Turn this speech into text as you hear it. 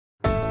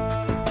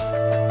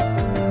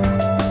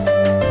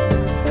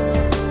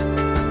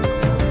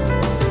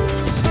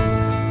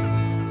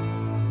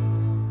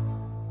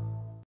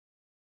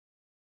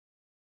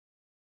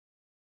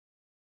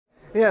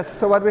Yes,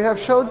 so what we have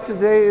showed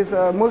today is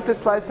a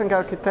multi-slicing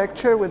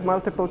architecture with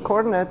multiple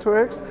core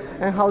networks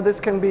and how this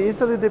can be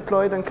easily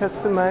deployed and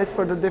customized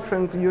for the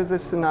different user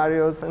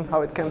scenarios and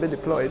how it can be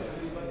deployed.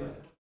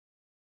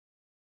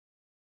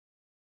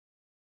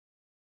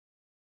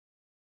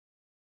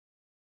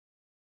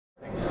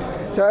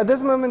 So at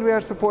this moment we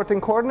are supporting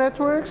core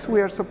networks,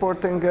 we are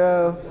supporting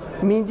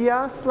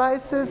media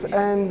slices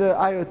and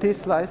IoT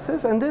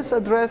slices, and this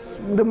addresses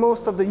the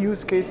most of the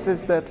use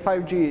cases that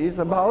 5G is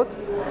about,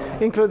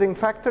 including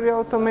factory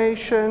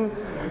automation,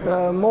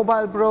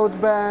 mobile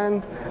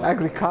broadband,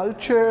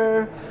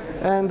 agriculture,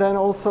 and then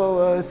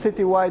also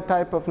citywide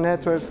type of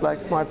networks like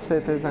smart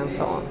cities and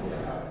so on.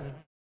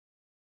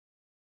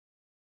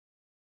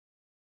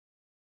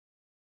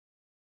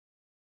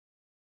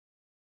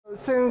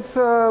 Since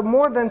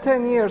more than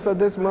 10 years at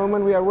this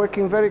moment, we are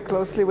working very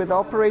closely with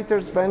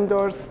operators,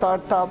 vendors,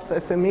 startups,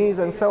 SMEs,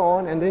 and so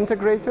on, and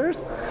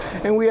integrators.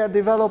 And we are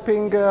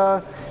developing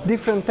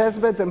different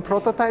testbeds and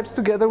prototypes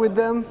together with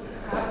them,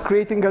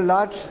 creating a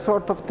large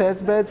sort of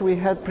testbeds. We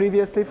had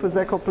previously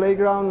Fuseco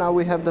Playground, now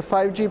we have the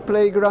 5G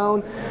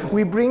Playground.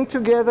 We bring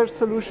together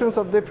solutions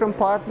of different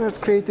partners,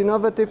 create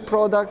innovative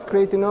products,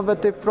 create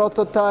innovative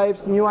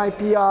prototypes, new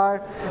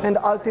IPR, and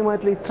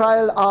ultimately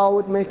trial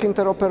out, make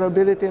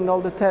interoperability and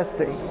all the testing.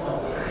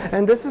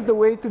 And this is the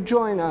way to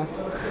join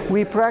us.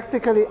 We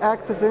practically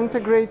act as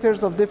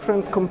integrators of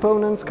different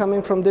components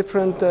coming from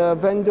different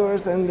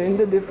vendors and in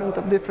the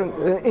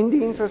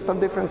interest of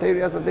different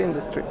areas of the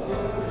industry.